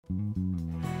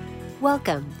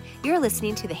Welcome. You're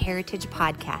listening to the Heritage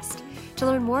Podcast. To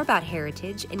learn more about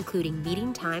Heritage, including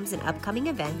meeting times and upcoming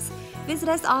events, visit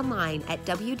us online at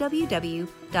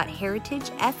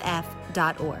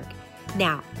www.heritageff.org.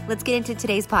 Now, let's get into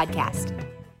today's podcast.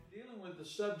 Dealing with the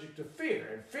subject of fear.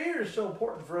 And fear is so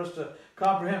important for us to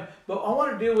comprehend. But I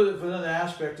want to deal with it from another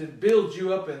aspect that builds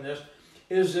you up in this,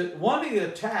 is that one of the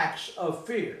attacks of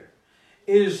fear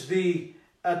is the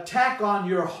attack on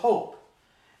your hope.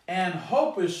 And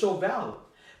hope is so valuable.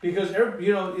 Because,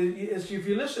 if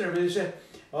you listen to everybody, they say,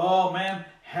 oh man,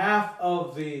 half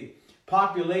of the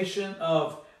population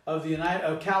of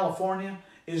California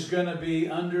is going to be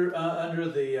under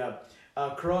the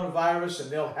coronavirus,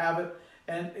 and they'll have it.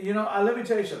 And, let me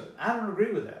tell you something. I don't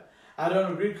agree with that. I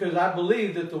don't agree because I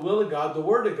believe that the will of God, the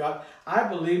Word of God, I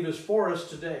believe is for us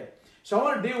today. So I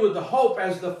want to deal with the hope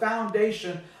as the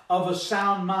foundation of a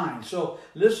sound mind. So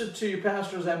listen to your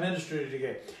pastor as I minister to you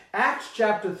today. Acts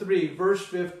chapter 3, verse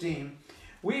 15.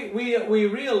 We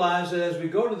realize that as we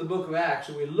go to the book of Acts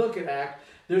and we look at Acts,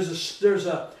 there's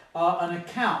an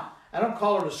account. I don't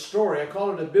call it a story. I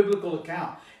call it a biblical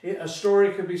account. A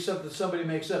story could be something somebody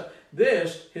makes up.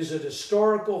 This is a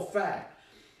historical fact.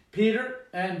 Peter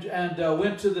and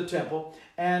went to the temple,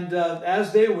 and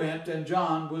as they went, and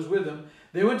John was with them,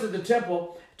 they went to the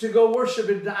temple to go worship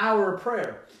in the hour of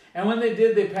prayer. And when they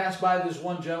did, they passed by this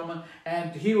one gentleman,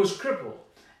 and he was crippled.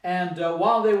 And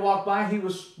while they walked by, he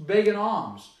was begging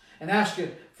alms and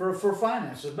asking for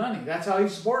finances, money. That's how he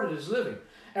supported his living.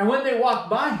 And when they walked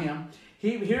by him,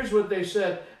 here's what they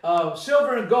said: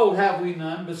 "Silver and gold have we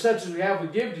none, but such as we have we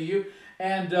give to you."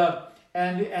 And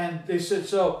they said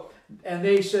so. And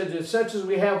they said that such as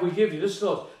we have we give you. This is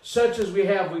close. Such as we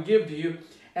have we give to you.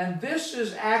 And this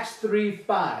is Acts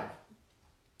 3:5.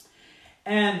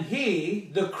 And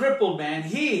he, the crippled man,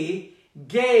 he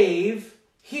gave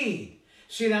heed.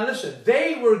 See, now listen,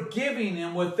 they were giving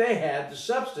him what they had, the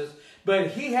substance,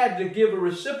 but he had to give a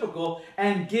reciprocal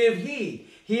and give heed.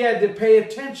 He had to pay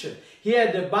attention. He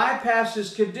had to bypass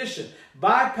his condition,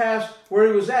 bypass where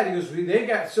he was at. He goes, they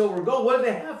got silver and gold. What do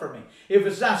they have for me? If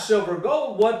it's not silver and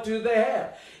gold, what do they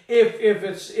have?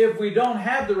 If we don't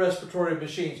have the respiratory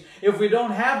machines, if we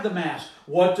don't have the mask,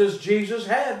 what does Jesus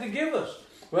have to give us?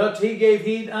 Well, he gave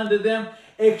heed unto them,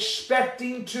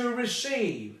 expecting to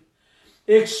receive.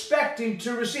 Expecting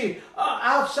to receive.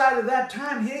 Outside of that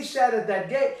time, he sat at that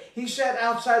gate. He sat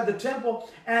outside the temple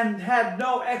and had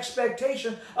no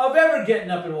expectation of ever getting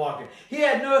up and walking. He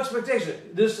had no expectation.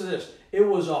 This is this. It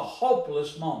was a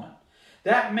hopeless moment.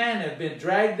 That man had been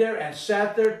dragged there and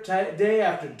sat there day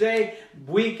after day,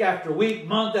 week after week,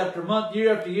 month after month,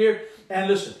 year after year. And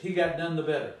listen, he got none the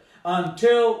better.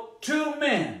 Until two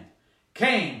men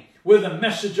came with a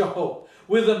message of hope,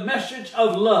 with a message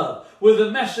of love, with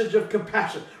a message of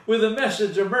compassion, with a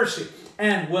message of mercy.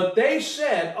 And what they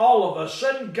said all of a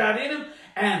sudden got in him,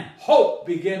 and hope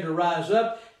began to rise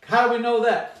up. How do we know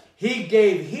that? He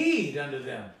gave heed unto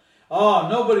them. Oh,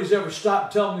 nobody's ever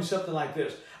stopped telling me something like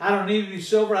this. I don't need any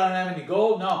silver. I don't have any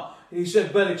gold. No. He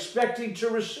said, but expecting to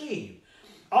receive.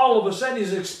 All of a sudden,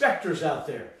 he's expectors out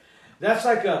there. That's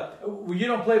like you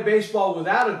don't play baseball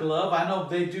without a glove. I know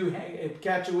they do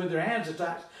catch it with their hands at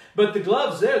times. But the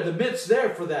glove's there, the mitt's there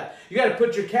for that. You got to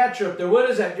put your catcher up there. What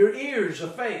is that? Your ears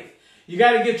of faith. You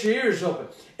got to get your ears open.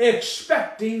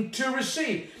 Expecting to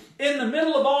receive. In the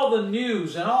middle of all the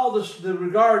news and all the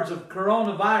regards of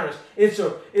coronavirus, it's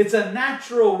a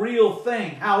natural, real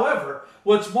thing. However,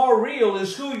 what's more real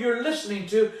is who you're listening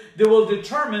to that will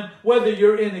determine whether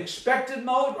you're in expected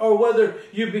mode or whether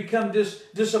you become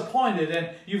disappointed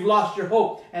and you've lost your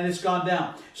hope and it's gone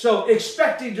down. So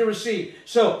expecting to receive.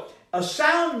 So a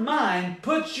sound mind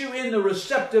puts you in the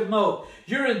receptive mode.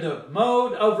 You're in the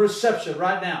mode of reception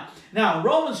right now. Now,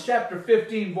 Romans chapter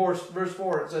 15, verse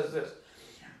 4, it says this.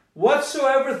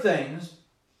 Whatsoever things,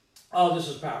 oh, this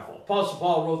is powerful. Apostle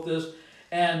Paul wrote this,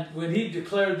 and when he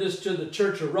declared this to the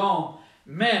church of Rome,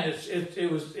 man,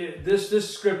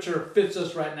 this scripture fits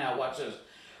us right now. Watch this.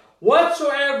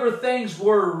 Whatsoever things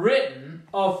were written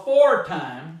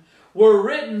aforetime were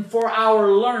written for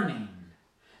our learning,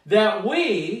 that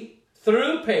we,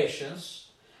 through patience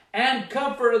and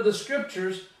comfort of the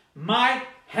scriptures, might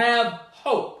have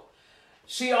hope.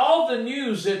 See, all the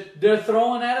news that they're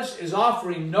throwing at us is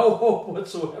offering no hope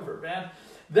whatsoever, man.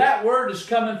 That word is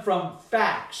coming from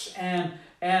facts and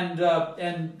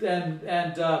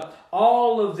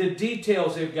all of the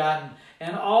details they've gotten,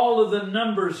 and all of the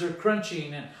numbers they're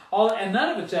crunching, and none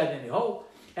of it's adding any hope.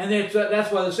 And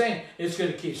that's why they're saying it's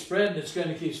going to keep spreading, it's going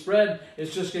to keep spreading,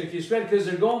 it's just going to keep spreading, because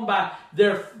they're going by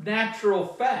their natural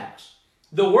facts.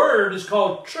 The word is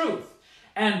called truth.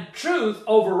 and truth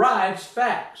overrides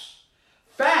facts.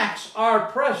 Facts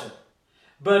are present,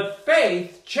 but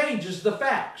faith changes the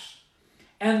facts.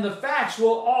 And the facts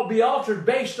will all be altered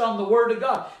based on the Word of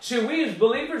God. See, we as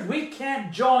believers, we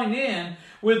can't join in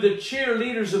with the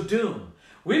cheerleaders of doom.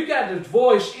 We've got to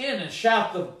voice in and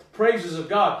shout the praises of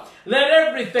God. Let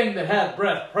everything that hath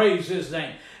breath praise His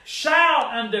name. Shout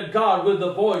unto God with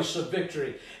the voice of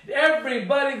victory.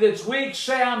 Everybody that's weak,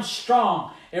 say, I'm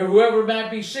strong. And whoever might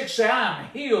be sick, say, I'm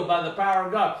healed by the power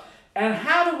of God. And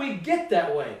how do we get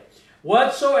that way?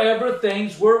 Whatsoever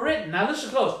things were written. Now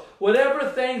listen close. Whatever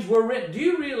things were written. Do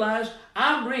you realize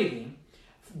I'm reading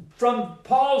from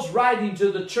Paul's writing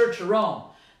to the church of Rome?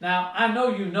 Now, I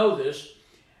know you know this,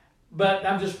 but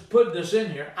I'm just putting this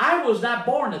in here. I was not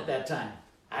born at that time.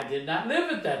 I did not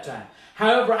live at that time.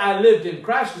 However, I lived in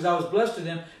Christ because I was blessed in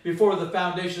Him before the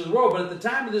foundation of the world. But at the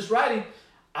time of this writing,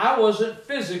 I wasn't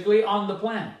physically on the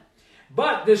planet.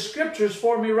 But this scripture is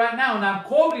for me right now, and I'm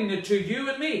quoting it to you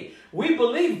and me. We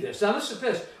believe this. Now listen to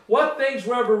this. What things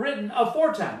were ever written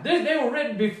aforetime? They were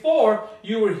written before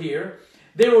you were here.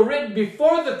 They were written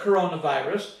before the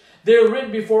coronavirus. They were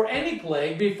written before any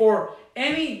plague, before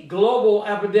any global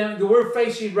epidemic that we're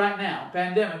facing right now,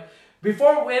 pandemic.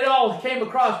 Before it all came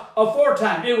across,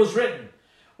 aforetime, it was written.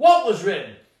 What was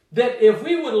written? That if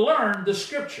we would learn the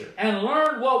scripture and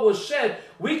learn what was said,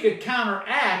 we could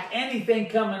counteract anything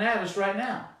coming at us right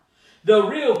now. The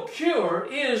real cure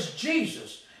is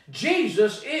Jesus.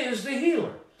 Jesus is the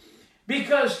healer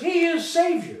because He is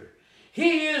Savior.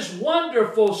 He is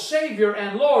wonderful Savior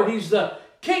and Lord. He's the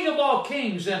King of all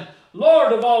kings and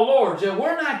Lord of all lords. And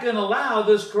we're not going to allow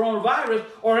this coronavirus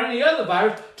or any other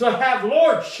virus to have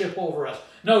lordship over us.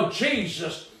 No,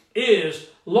 Jesus is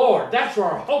Lord. That's where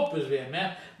our hope is in,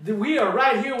 man. We are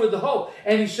right here with the hope.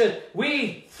 And He said,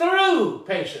 we through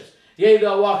patience, yea,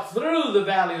 thou walk through the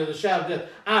valley of the shadow of death,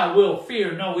 I will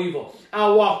fear no evil.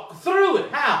 I'll walk through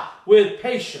it. How? With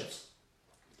patience.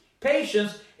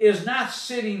 Patience is not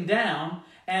sitting down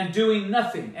and doing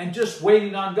nothing and just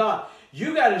waiting on God.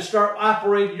 You got to start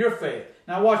operating your faith.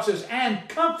 Now watch this. And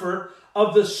comfort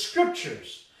of the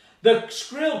scriptures. The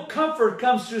real comfort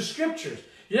comes through scriptures.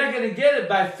 You're not going to get it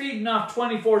by feeding off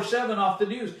 24/7 off the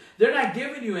news. They're not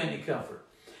giving you any comfort.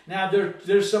 Now,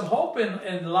 there's some hope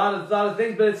in a lot of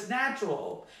things, but it's natural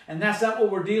hope. And that's not what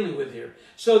we're dealing with here.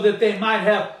 So that they might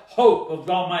have hope of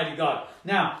Almighty God.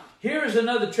 Now, here's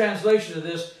another translation of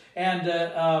this. And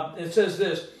it says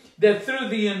this, that through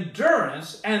the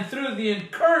endurance and through the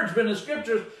encouragement of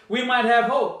scriptures, we might have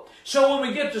hope. So when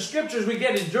we get to scriptures, we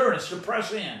get endurance to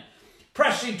press in.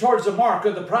 Pressing towards the mark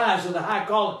of the prize of the high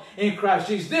calling in Christ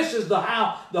Jesus. This is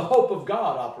how the hope of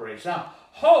God operates. Now,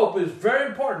 hope is very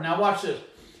important. Now, watch this.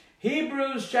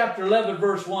 Hebrews chapter 11,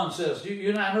 verse 1 says,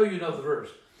 I know you know the verse.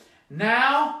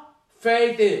 Now,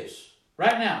 faith is.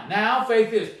 Right now. Now,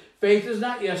 faith is. Faith is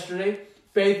not yesterday.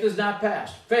 Faith is not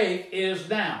past. Faith is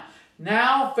now.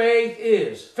 Now, faith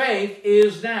is. Faith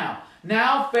is now.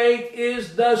 Now, faith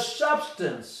is the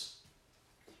substance.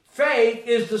 Faith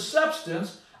is the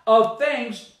substance of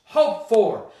things hoped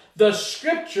for. The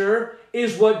scripture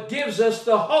is what gives us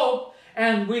the hope,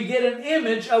 and we get an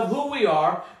image of who we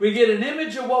are. We get an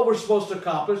image of what we're supposed to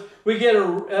accomplish. We get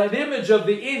an image of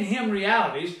the in Him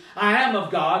realities. I am of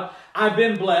God. I've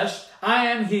been blessed. I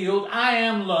am healed. I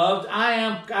am loved. I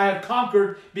have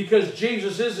conquered because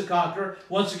Jesus is the conqueror.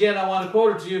 Once again, I want to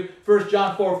quote it to you. 1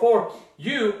 John 4:4.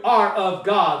 You are of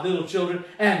God, little children,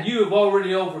 and you have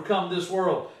already overcome this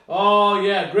world. Oh,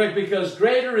 yeah, great, because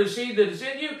greater is He that is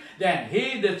in you than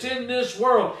he that's in this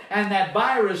world. And that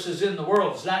virus is in the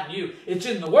world. It's not in you. It's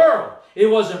in the world. It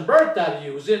wasn't birthed out of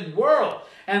you. It was in the world.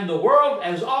 And the world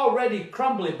is already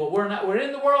crumbling, but we're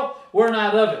in the world. We're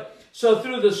not of it. So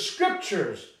through the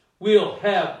scriptures, we'll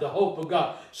have the hope of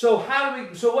God. So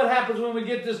what happens when we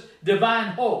get this divine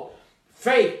hope?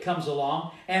 Faith comes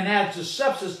along and adds a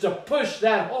substance to push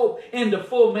that hope into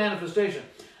full manifestation.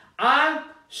 I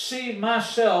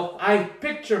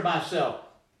picture myself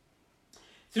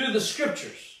through the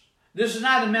scriptures. This is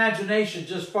not imagination,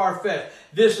 just far-fetched.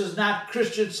 This is not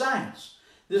Christian Science.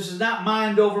 This is not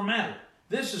mind over matter.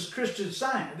 This is Christian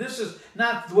Science. This is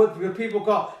not what people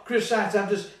call Christian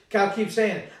Science. I'll keep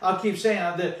saying it. I'll keep saying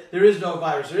that there is no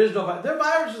virus. There is no virus. The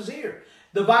virus is here.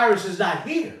 The virus is not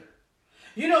here.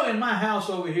 You know, in my house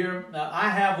over here, I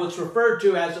have what's referred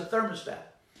to as a thermostat.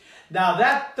 Now,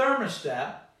 that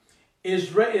thermostat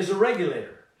is a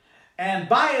regulator. And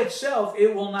by itself,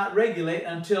 it will not regulate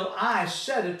until I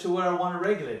set it to where I want to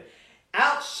regulate it.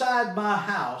 Outside my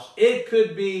house, it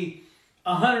could be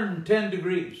 110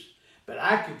 degrees. But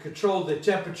I could control the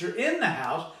temperature in the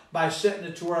house by setting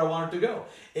it to where I want it to go.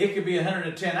 It could be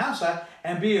 110 outside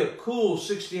and be a cool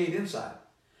 68 inside.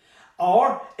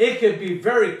 Or it could be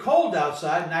very cold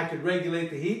outside and I could regulate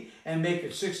the heat and make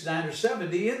it 69 or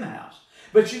 70 in the house.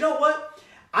 But you know what?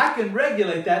 I can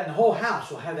regulate that and the whole house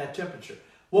will have that temperature.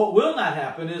 What will not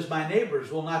happen is my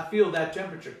neighbors will not feel that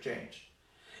temperature change.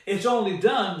 It's only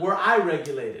done where I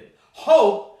regulate it.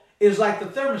 Hope is like the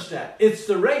thermostat. It's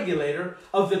the regulator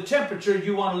of the temperature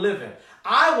you want to live in.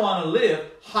 I want to live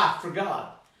hot for God.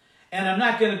 And I'm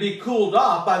not going to be cooled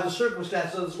off by the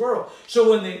circumstances of this world.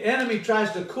 So when the enemy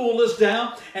tries to cool us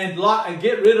down and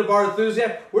get rid of our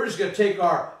enthusiasm, we're just going to take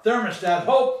our thermostat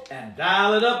hope and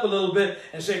dial it up a little bit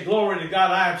and say, glory to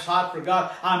God, I am hot for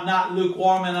God. I'm not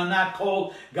lukewarm and I'm not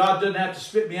cold. God doesn't have to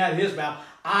spit me out of his mouth.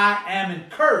 I am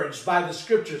encouraged by the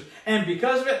scriptures. And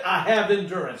because of it, I have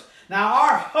endurance. Now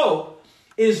our hope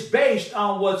is based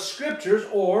on what scriptures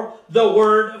or the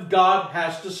word of God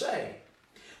has to say.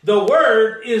 The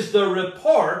Word is the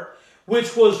report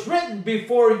which was written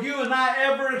before you and I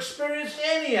ever experienced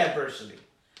any adversity.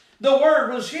 The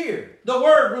Word was here. The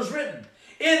Word was written.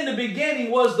 In the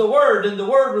beginning was the Word, and the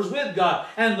Word was with God,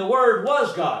 and the Word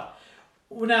was God.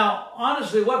 Now,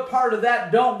 honestly, what part of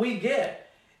that don't we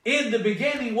get? In the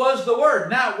beginning was the Word.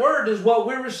 Now, Word is what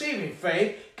we're receiving.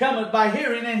 Faith cometh by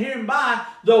hearing, and hearing by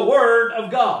the Word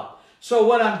of God. So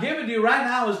what I'm giving to you right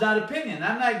now is not opinion.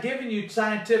 I'm not giving you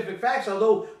scientific facts,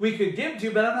 although we could give to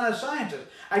you, but I'm not a scientist.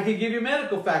 I could give you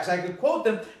medical facts. I could quote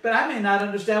them, but I may not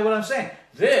understand what I'm saying.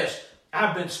 This,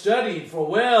 I've been studying for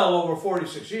well over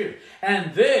 46 years,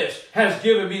 and this has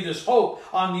given me this hope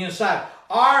on the inside.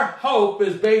 Our hope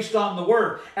is based on the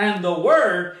Word, and the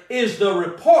Word is the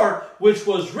report which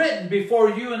was written before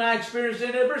you and I experienced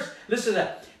any adversity. Listen to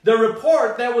that. The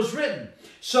report that was written.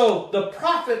 So the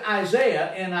prophet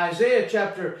Isaiah in Isaiah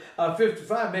chapter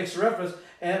 55 makes a reference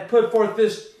and put forth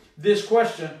this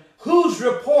question. Whose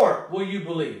report will you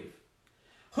believe?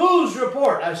 Whose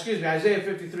report? Isaiah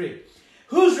 53.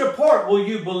 Whose report will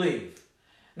you believe?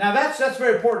 Now that's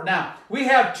very important. Now we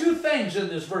have two things in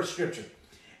this verse scripture.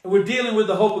 We're dealing with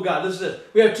the hope of God. Listen to this.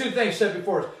 We have two things set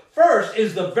before us. First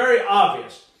is the very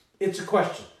obvious. It's a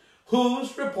question.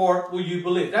 Whose report will you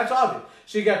believe? That's obvious.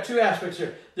 So you got two aspects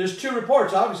here. There's two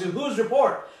reports, obviously. Whose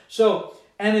report? So,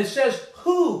 and it says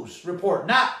whose report,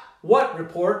 not what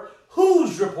report,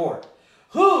 whose report.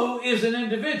 Who is an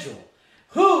individual?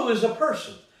 Who is a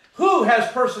person? Who has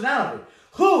personality?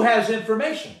 Who has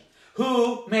information?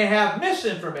 Who may have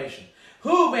misinformation?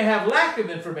 Who may have lack of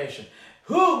information?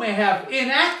 Who may have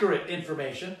inaccurate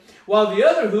information? While the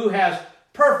other who has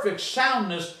perfect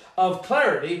soundness of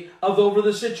clarity over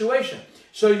the situation.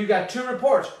 So you got two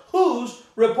reports. Whose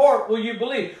report will you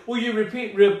believe? Will you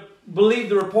believe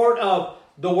the report of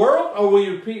the world, or will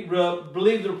you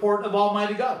believe the report of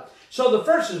Almighty God? So the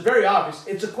first is very obvious.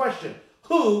 It's a question.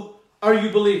 Who are you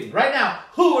believing? Right now,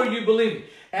 who are you believing?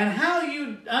 And how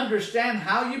you understand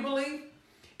how you believe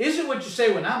isn't what you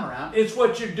say when I'm around. It's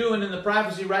what you're doing in the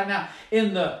privacy right now,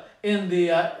 in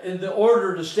the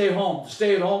order to stay home, the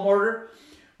stay-at-home order.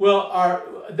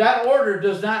 Well, that order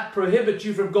does not prohibit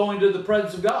you from going to the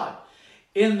presence of God.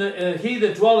 He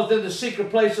that dwelleth in the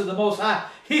secret place of the Most High,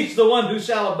 he's the one who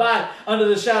shall abide under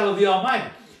the shadow of the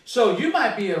Almighty. So you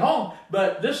might be at home,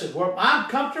 but listen, where I'm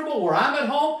comfortable, where I'm at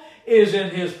home, is in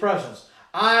His presence.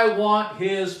 I want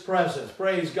His presence.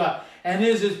 Praise God. And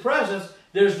in His presence,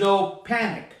 there's no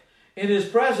panic. In His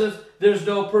presence, there's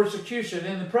no persecution.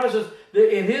 In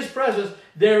His presence,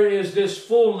 there is this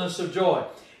fullness of joy.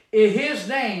 His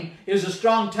name is a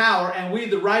strong tower, and we,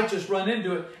 the righteous, run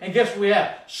into it. And guess what we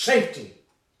have? Safety.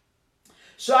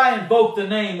 So I invoke the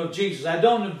name of Jesus. I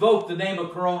don't invoke the name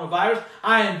of coronavirus.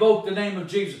 I invoke the name of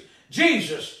Jesus.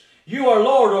 Jesus, you are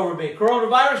Lord over me.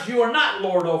 Coronavirus, you are not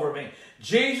Lord over me.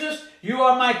 Jesus, you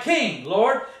are my King,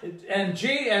 Lord. And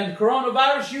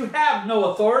coronavirus, you have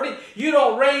no authority. You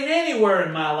don't reign anywhere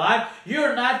in my life.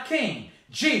 You're not King.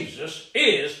 Jesus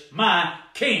is my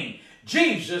King.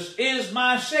 Jesus is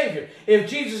my Savior. If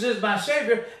Jesus is my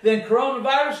Savior, then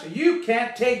coronavirus, you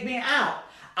can't take me out.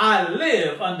 I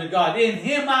live unto God. In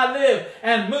Him I live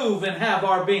and move and have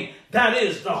our being. That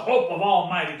is the hope of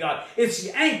Almighty God. It's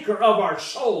the anchor of our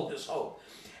soul, this hope.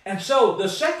 And so the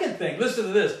second thing, listen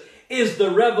to this, is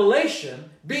the revelation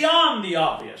beyond the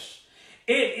obvious.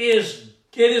 It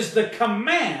is the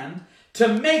command to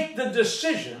make the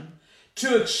decision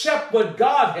to accept what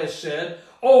God has said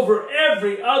over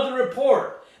every other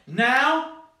report,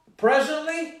 now,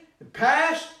 presently,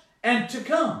 past, and to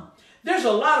come. There's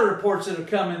a lot of reports that have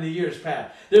come in the years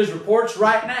past. There's reports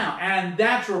right now, and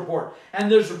that's a report.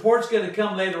 And there's reports going to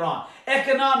come later on.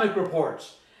 Economic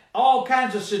reports. all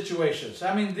kinds of situations.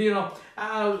 I mean,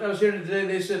 I was hearing today,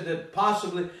 they said that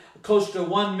possibly close to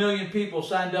 1 million people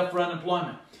signed up for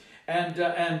unemployment.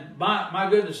 And my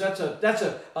goodness, that's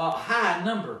a high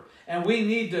number. And we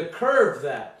need to curb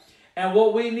that. And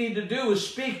what we need to do is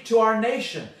speak to our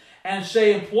nation and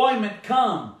say, employment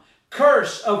come,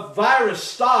 curse of virus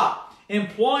stop,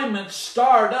 employment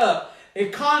start up,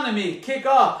 economy kick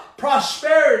off,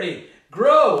 prosperity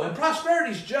grow. And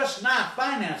prosperity is just not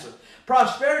finances.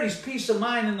 Prosperity is peace of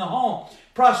mind in the home.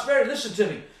 Prosperity, listen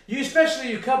to me,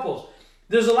 especially you couples,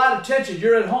 there's a lot of tension.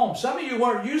 You're at home. Some of you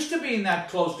weren't used to being that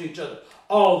close to each other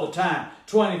all the time,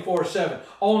 24/7,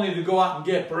 only to go out and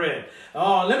get bread.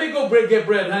 Oh, let me go get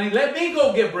bread, honey. Let me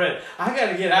go get bread. I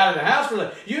got to get out of the house for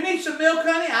that. You need some milk,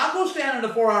 honey? I'll go stand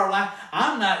in a 4-hour line.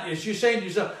 I'm not, as you're saying to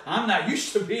yourself, I'm not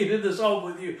used to being in this home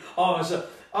with you all of a sudden.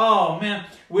 Oh, man,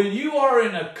 when you are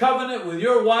in a covenant with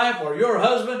your wife or your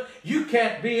husband, you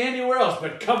can't be anywhere else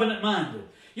but covenant-minded.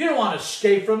 You don't want to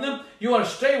escape from them. You want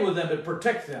to stay with them and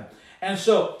protect them. And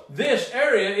so this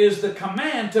area is the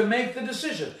command to make the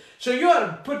decision. So you ought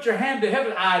to put your hand to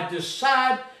heaven. I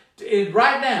decide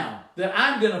right now that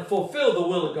I'm going to fulfill the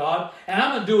will of God, and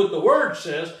I'm going to do what the Word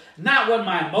says, not what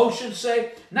my emotions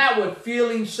say, not what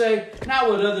feelings say, not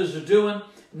what others are doing.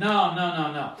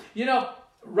 No.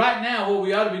 Right now, what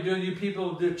we ought to be doing, you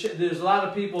people, there's a lot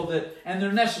of people that, and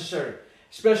they're necessary,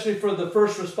 especially for the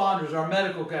first responders, our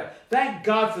medical guys. Thank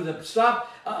God for them.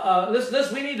 Stop.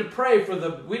 We need to pray for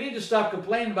them. We need to stop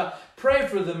complaining about. Pray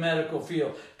for the medical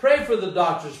field. Pray for the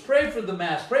doctors. Pray for the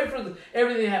masks. Pray for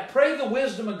everything. Pray the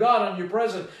wisdom of God on your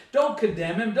president. Don't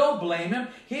condemn him. Don't blame him.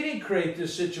 He didn't create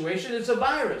this situation. It's a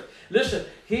virus. Listen,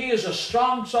 he is a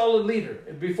strong, solid leader.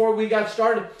 Before we got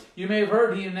started, you may have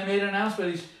heard he made an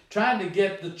announcement. He's trying to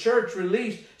get the church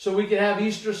released so we can have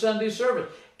Easter Sunday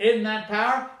service. Isn't that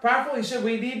powerful? He said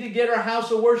we need to get our house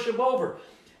of worship over.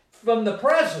 From the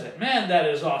president. Man, that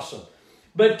is awesome.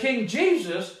 But King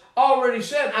Jesus already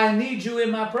said, I need you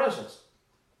in my presence.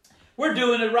 We're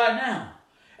doing it right now.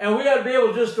 And we got to be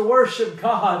able just to worship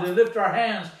God and lift our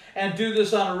hands and do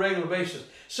this on a regular basis.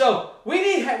 So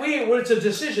it's a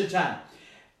decision time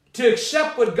to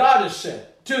accept what God has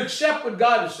said. To accept what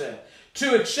God has said.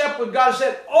 To accept what God has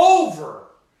said over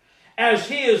as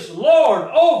He is Lord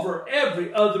over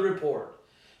every other report.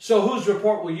 So whose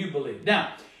report will you believe?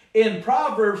 Now, in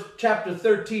Proverbs chapter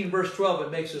 13, verse 12,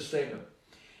 it makes a statement.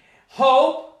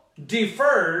 Hope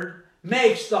deferred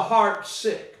makes the heart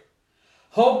sick.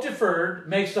 Hope deferred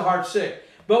makes the heart sick.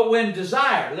 But when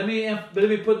desire, let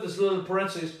me put this little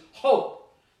parenthesis,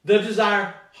 hope, the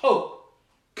desire, hope,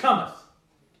 cometh.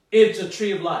 It's a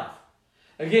tree of life.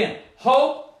 Again,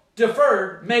 hope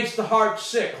deferred makes the heart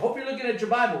sick. Hope you're looking at your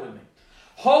Bible with me.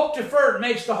 Hope deferred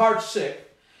makes the heart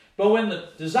sick. But when the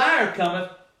desire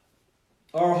cometh,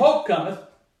 or hope cometh,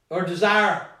 or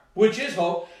desire, which is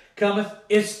hope, cometh,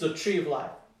 it's the tree of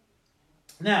life.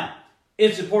 Now,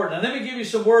 it's important. Now, let me give you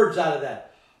some words out of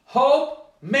that.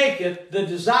 Hope maketh the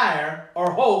desire,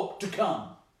 or hope, to come.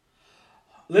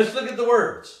 Let's look at the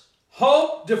words.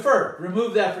 Hope deferred.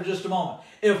 Remove that for just a moment.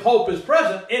 If hope is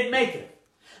present, it maketh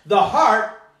the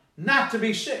heart not to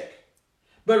be sick,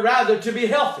 but rather to be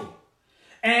healthy.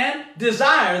 And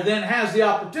desire then has the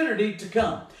opportunity to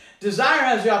come. Desire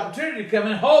has the opportunity to come,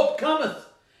 and hope cometh,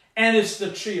 and it's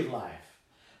the tree of life.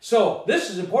 So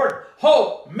this is important.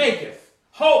 Hope maketh.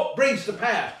 Hope brings to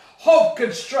pass. Hope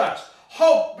constructs.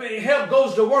 Hope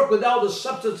goes to work with all the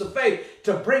substance of faith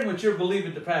to bring what you're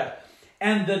believing to pass.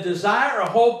 And the desire of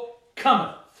hope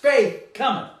cometh. Faith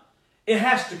cometh. It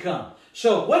has to come.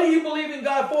 So what are you believing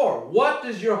God for? What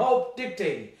does your hope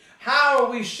dictate? How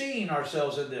are we seeing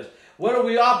ourselves in this? What are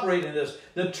we operating in this?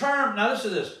 The term, now listen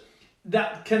to this,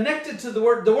 that connected to the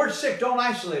word sick, don't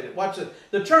isolate it. Watch it.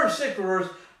 The term sick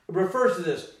refers to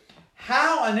this.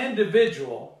 How an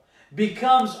individual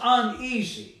becomes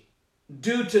uneasy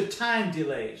due to time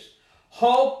delays.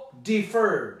 Hope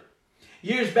deferred.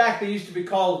 Years back, they used to be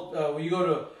called, when you go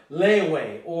to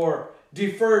layaway or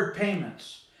deferred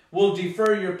payments. We'll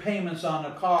defer your payments on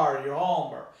a car or your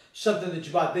home or something that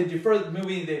you bought. They defer,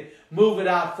 meaning they move it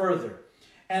out further.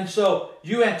 And so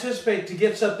you anticipate to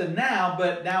get something now,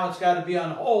 but now it's got to be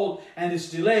on hold and it's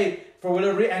delayed for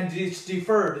whatever reason, and it's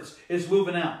deferred. It's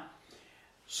moving out.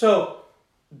 So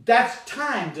that's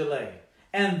time delay.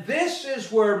 And this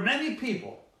is where many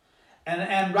people, and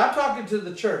I'm talking to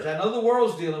the church. I know the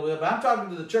world's dealing with it, but I'm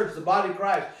talking to the church, the body of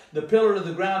Christ, the pillar of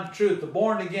the ground of truth, the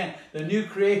born again, the new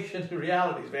creation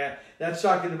realities, man. That's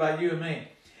talking about you and me.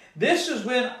 This is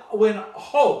when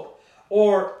hope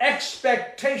or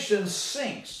expectation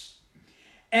sinks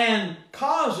and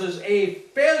causes a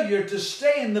failure to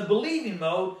stay in the believing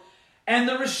mode and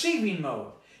the receiving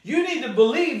mode. You need to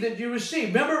believe that you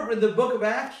receive. Remember in the book of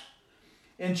Acts,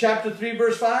 in chapter 3,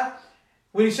 verse 5,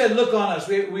 when he said, look on us.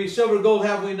 We silver and gold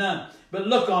have we none, but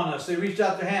look on us. They reached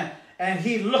out their hand, and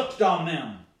he looked on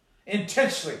them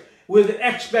intensely with an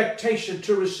expectation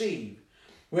to receive.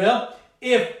 Well,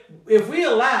 if we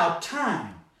allow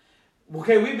time,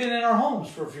 okay, we've been in our homes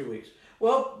for a few weeks.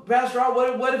 Well, Pastor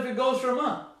Art, what if it goes for a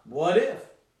month? What if?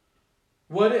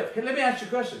 What if? Hey, let me ask you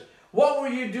a question. What were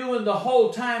you doing the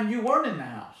whole time you weren't in the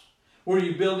house? Were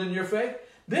you building your faith?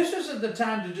 This isn't the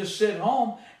time to just sit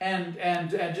home and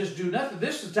just do nothing.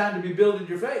 This is the time to be building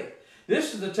your faith.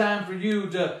 This is the time for you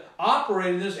to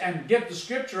operate in this and get the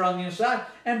scripture on the inside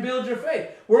and build your faith.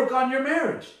 Work on your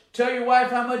marriage. Tell your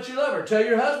wife how much you love her. Tell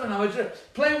your husband how much you love her.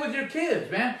 Play with your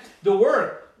kids, man. The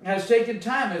work has taken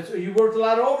time. You worked a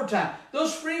lot of overtime.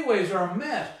 Those freeways are a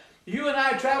mess. You and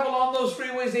I travel on those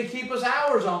freeways. They keep us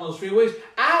hours on those freeways.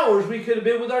 Hours we could have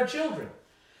been with our children.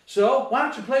 So why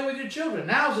don't you play with your children?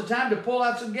 Now's the time to pull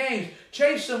out some games.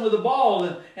 Chase them with a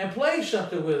ball and play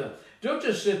something with them. Don't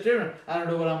just sit there and, I don't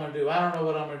know what I'm going to do. I don't know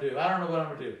what I'm going to do. I don't know what I'm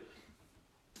going to do.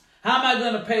 How am I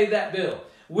going to pay that bill?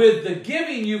 With the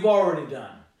giving you've already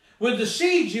done. With the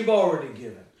seeds you've already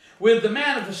given. With the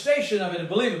manifestation of it. And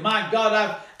believe it, my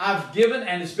God, I've given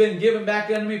and it's been given back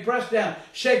unto me, pressed down,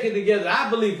 shaken together. I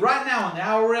believe right now in the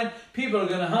hour we're in, people are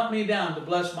going to hunt me down to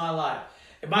bless my life.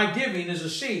 My giving is a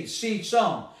seed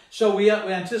sown. So we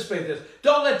anticipate this.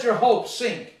 Don't let your hope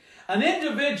sink. An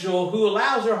individual who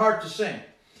allows their heart to sink,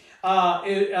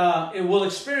 it will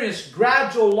experience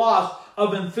gradual loss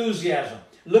of enthusiasm.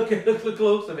 Look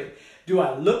close to me. Do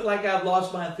I look like I've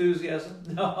lost my enthusiasm?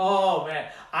 No,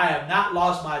 man. I have not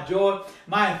lost my joy.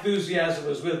 My enthusiasm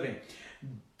is with me.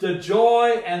 The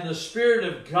joy and the Spirit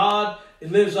of God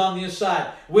lives on the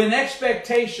inside. When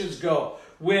expectations go,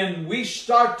 when we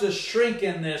start to shrink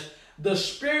in this, the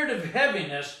spirit of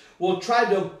heaviness will try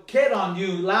to get on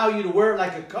you, allow you to wear it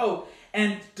like a coat,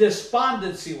 and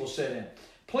despondency will set in.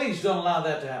 Please don't allow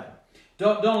that to happen.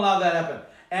 Don't allow that to happen.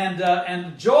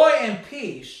 And joy and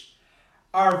peace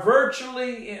are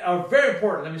very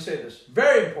important. Let me say this.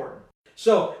 Very important.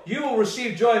 So you will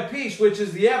receive joy and peace, which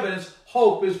is the evidence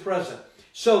hope is present.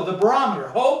 So the barometer,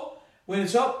 hope, when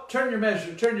it's up, turn your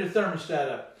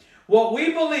thermostat up. What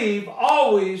we believe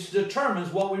always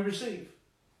determines what we receive.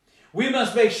 We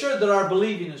must make sure that our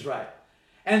believing is right.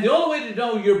 And the only way to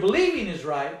know your believing is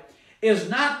right is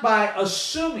not by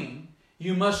assuming.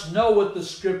 You must know what the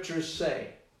scriptures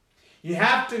say. You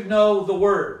have to know the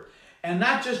word. And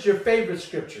not just your favorite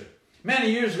scripture.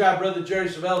 Many years ago, Brother Jerry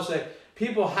Savelle said,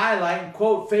 people highlight and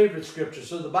quote favorite scripture.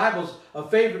 So the Bible's a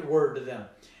favorite word to them.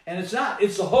 And it's not.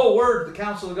 It's the whole word, the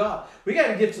counsel of God. We got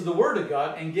to get to the word of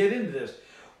God and get into this.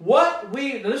 Now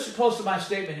this is close to my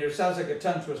statement here. It sounds like a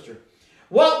tongue twister.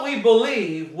 What we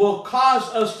believe will cause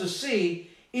us to see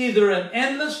either an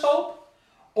endless hope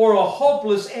or a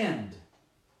hopeless end.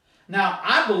 Now,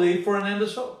 I believe for an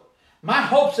endless hope. My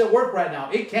hope's at work right now.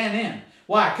 It can't end.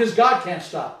 Why? Because God can't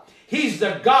stop. He's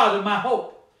the God of my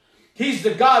hope. He's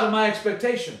the God of my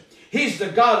expectation. He's the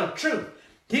God of truth.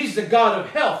 He's the God of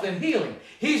health and healing.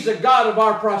 He's the God of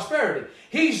our prosperity.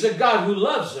 He's the God who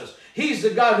loves us. He's the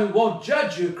God who won't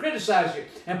judge you, criticize you,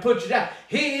 and put you down.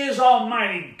 He is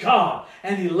Almighty God,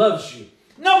 and He loves you.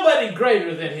 Nobody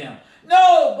greater than Him.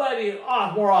 Nobody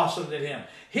more awesome than Him.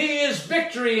 He is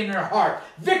victory in your heart,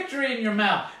 victory in your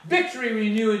mouth, victory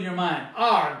renew in your mind.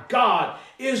 Our God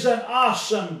is an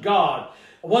awesome God.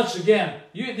 Once again,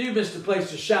 you missed a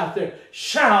place to shout there.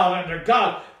 Shout unto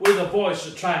God with a voice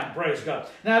of triumph. Praise God.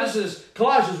 Now this is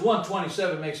Colossians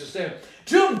 1:27 makes a statement.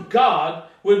 To whom God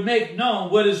would make known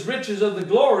what is riches of the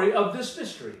glory of this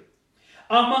mystery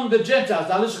among the Gentiles.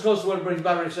 Now listen close to what it brings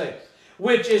about to say.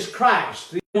 Which is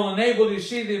Christ. He will enable you to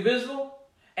see the invisible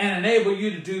and enable you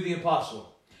to do the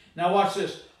impossible. Now watch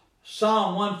this.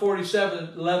 Psalm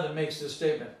 147:11 makes this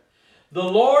statement. The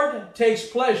Lord takes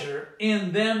pleasure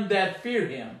in them that fear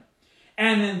Him,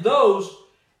 and in those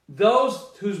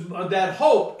that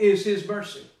hope is His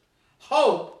mercy.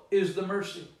 Hope is the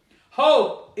mercy.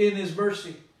 Hope in His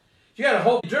mercy. You got to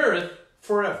hope endureth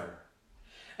forever.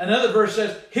 Another verse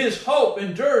says, His hope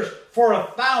endures for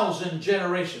 1,000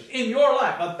 generations. In your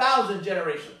life, 1,000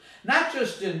 generations. Not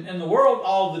just in the world,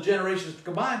 all the generations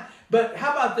combined, but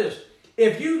how about this?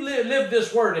 If you live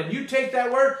this word and you take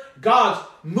that word, God's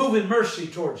moving mercy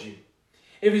towards you.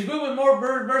 If He's moving more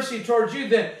mercy towards you,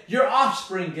 then your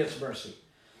offspring gets mercy.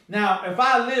 Now, if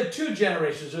I live 2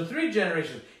 generations or 3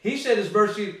 generations, He said His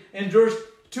mercy endures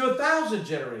to 1,000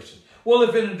 generations. Well,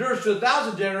 if it endures to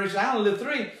 1,000 generations, I only live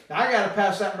 3. I got to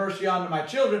pass that mercy on to my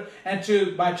children and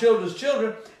to my children's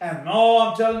children. And no,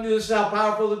 I'm telling you, this is how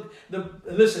powerful.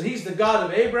 Listen, he's the God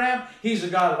of Abraham, he's the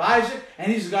God of Isaac,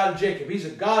 and he's the God of Jacob. He's a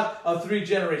God of 3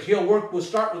 generations. We'll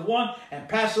start with 1 and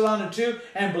pass it on to 2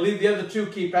 and believe the other 2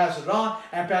 keep passing it on.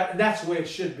 And that's the way it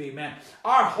should be, man.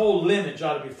 Our whole lineage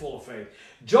ought to be full of faith.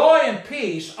 Joy and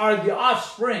peace are the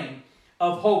offspring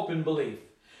of hope and belief.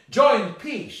 Joy and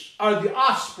peace are the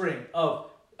offspring of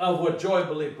what joy and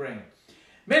belief bring.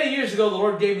 Many years ago, the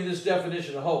Lord gave me this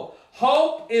definition of hope.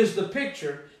 Hope is the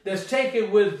picture that's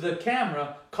taken with the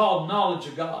camera called knowledge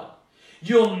of God.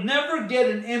 You'll never get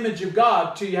an image of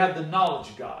God till you have the knowledge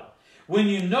of God. When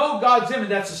you know God's image,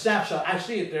 that's a snapshot. I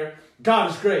see it there.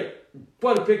 God is great.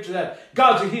 Put a picture of that.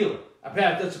 God's a healer.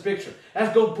 That's a picture.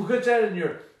 Put that in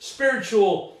your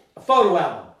spiritual photo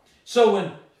album. So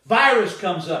when virus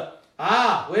comes up,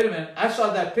 wait a minute. I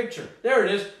saw that picture. There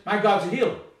it is. My God's a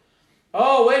healer.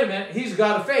 Oh, wait a minute. He's a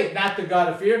God of faith, not the God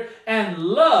of fear. And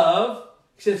love,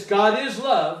 since God is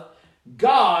love,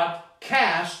 God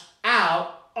casts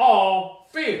out all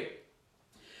fear.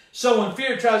 So when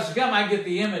fear tries to come, I get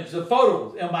the image, the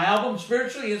photo in my album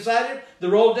spiritually inside it. The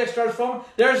Rolodex starts flowing.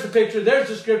 There's the picture. There's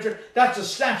the scripture. That's a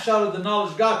snapshot of the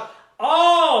knowledge of God.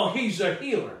 Oh, he's a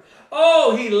healer.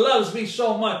 Oh, he loves me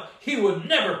so much. He would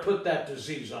never put that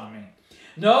disease on me.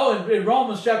 No, in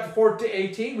Romans chapter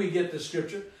 18, we get this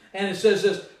scripture. And it says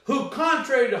this, who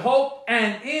contrary to hope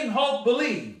and in hope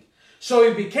believed. So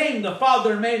he became the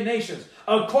father of many nations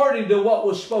according to what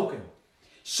was spoken.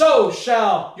 So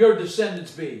shall your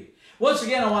descendants be. Once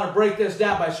again, I want to break this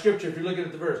down by scripture if you're looking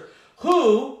at the verse.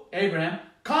 Who, Abraham,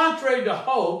 contrary to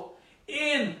hope,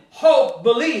 in hope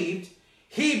believed,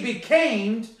 he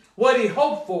became what he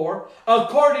hoped for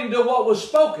according to what was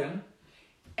spoken,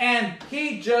 and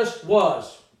he just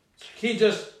was. He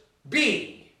just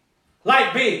be.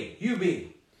 Like be, you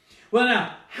be. Well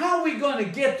now, how are we going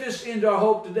to get this into our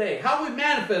hope today? How do we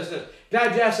manifest this?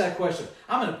 Glad you asked that question.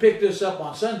 I'm going to pick this up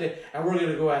on Sunday and we're going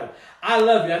to go at it. I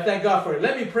love you. I thank God for you.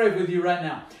 Let me pray with you right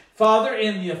now. Father,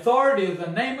 in the authority of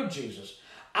the name of Jesus,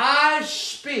 I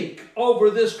speak over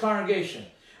this congregation.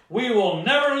 We will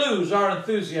never lose our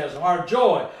enthusiasm, our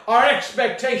joy, our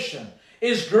expectation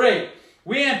is great.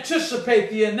 We anticipate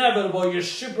the inevitable, your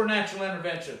supernatural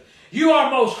intervention. You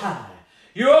are most high.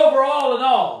 You're over all and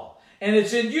all. And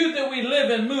it's in you that we live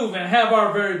and move and have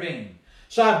our very being.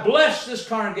 So I bless this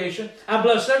congregation. I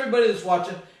bless everybody that's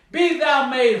watching. Be thou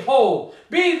made whole.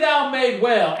 Be thou made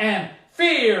well. And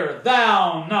fear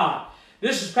thou not.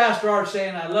 This is Pastor Art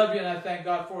saying I love you and I thank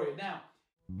God for you. Now,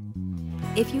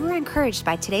 if you were encouraged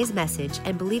by today's message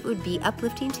and believe it would be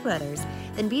uplifting to others,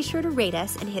 then be sure to rate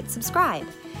us and hit subscribe.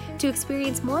 To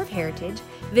experience more of Heritage,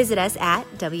 visit us at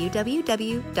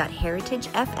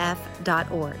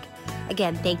www.heritageff.org.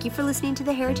 Again, thank you for listening to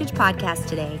the Heritage Podcast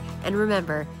today. And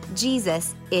remember,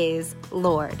 Jesus is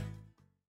Lord.